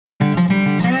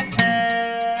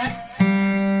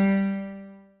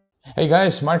Hey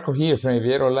guys, Marco here from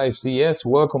Aviator Life CS.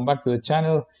 Welcome back to the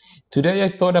channel. Today I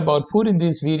thought about putting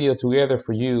this video together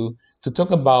for you to talk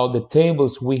about the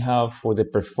tables we have for the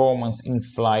performance in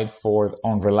flight for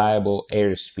unreliable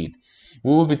airspeed.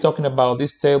 We will be talking about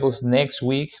these tables next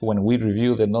week when we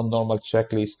review the non-normal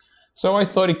checklist. So I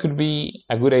thought it could be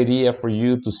a good idea for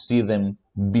you to see them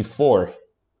before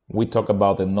we talk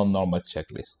about the non-normal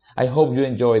checklist. I hope you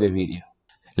enjoy the video.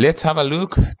 Let's have a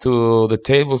look to the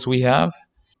tables we have.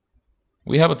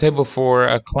 We have a table for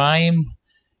a climb.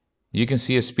 You can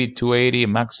see a speed 280,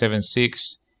 Mach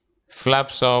 7.6,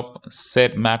 flaps up,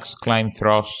 set max climb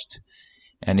thrust,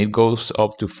 and it goes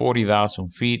up to 40,000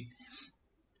 feet.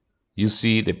 You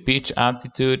see the pitch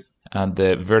altitude and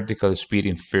the vertical speed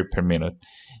in feet per minute.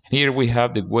 Here we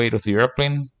have the weight of the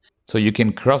airplane, so you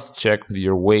can cross-check with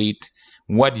your weight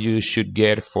what you should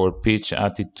get for pitch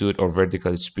altitude or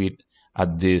vertical speed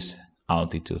at these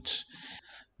altitudes.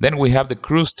 Then we have the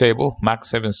cruise table, Mach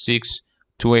 7.6,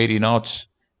 280 knots,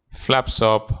 flaps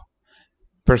up,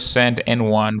 percent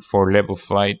N1 for level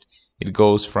flight. It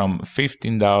goes from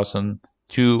 15,000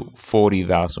 to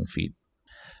 40,000 feet.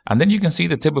 And then you can see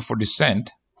the table for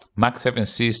descent, Mach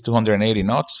 7.6, 280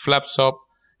 knots, flaps up,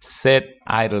 set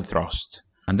idle thrust.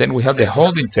 And then we have the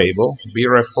holding table,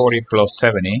 BRF 40 plus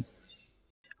 70,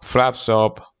 flaps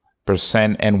up,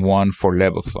 percent N1 for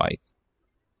level flight.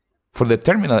 For the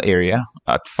terminal area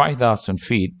at 5,000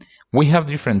 feet, we have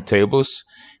different tables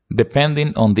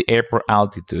depending on the airport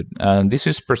altitude. And this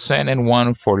is percent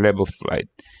N1 for level flight.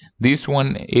 This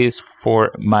one is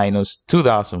for minus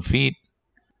 2,000 feet.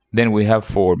 Then we have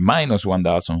for minus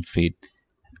 1,000 feet.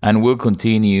 And we'll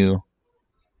continue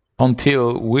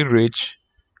until we reach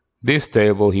this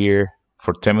table here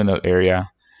for terminal area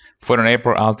for an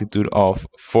airport altitude of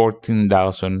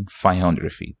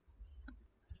 14,500 feet.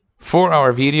 For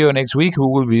our video next week, we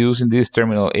will be using this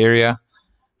terminal area,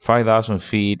 5,000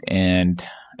 feet and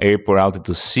airport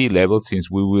altitude sea level,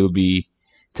 since we will be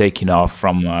taking off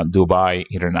from Dubai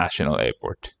International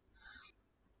Airport.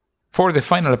 For the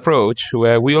final approach,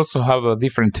 we also have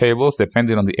different tables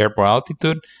depending on the airport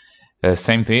altitude.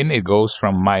 Same thing, it goes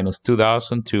from minus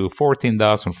 2,000 to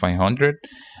 14,500,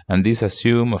 and this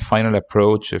assume a final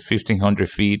approach of 1,500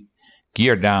 feet,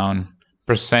 gear down,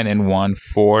 percent N1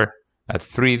 for at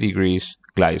 3 degrees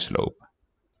glide slope.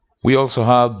 We also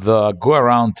have the go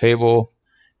around table,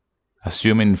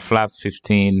 assuming flaps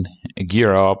 15,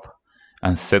 gear up,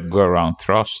 and set go around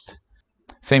thrust.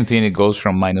 Same thing, it goes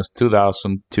from minus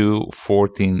 2,000 to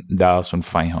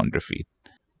 14,500 feet.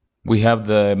 We have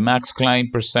the max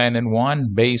climb percent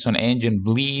N1 based on engine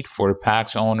bleed for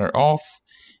packs on or off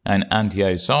and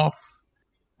anti-ice off.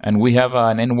 And we have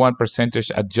an N1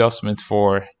 percentage adjustment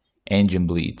for engine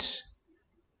bleeds.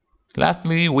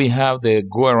 Lastly, we have the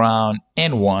go around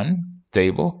N1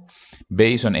 table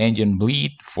based on engine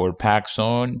bleed for packs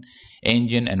on,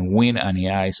 engine and wing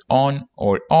anti-ice on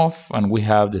or off, and we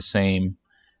have the same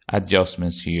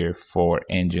adjustments here for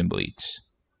engine bleeds.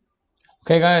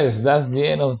 Okay guys, that's the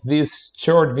end of this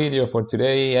short video for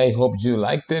today. I hope you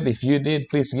liked it. If you did,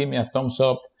 please give me a thumbs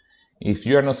up. If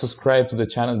you are not subscribed to the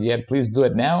channel yet, please do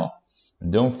it now.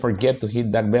 Don't forget to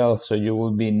hit that bell so you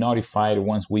will be notified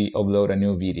once we upload a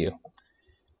new video.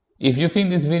 If you think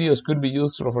these videos could be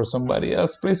useful for somebody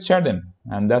else, please share them,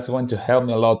 and that's going to help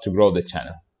me a lot to grow the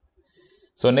channel.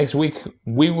 So next week,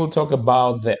 we will talk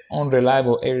about the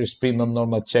unreliable airspeed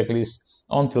non-normal checklist.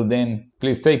 Until then,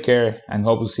 please take care and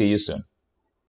hope to see you soon.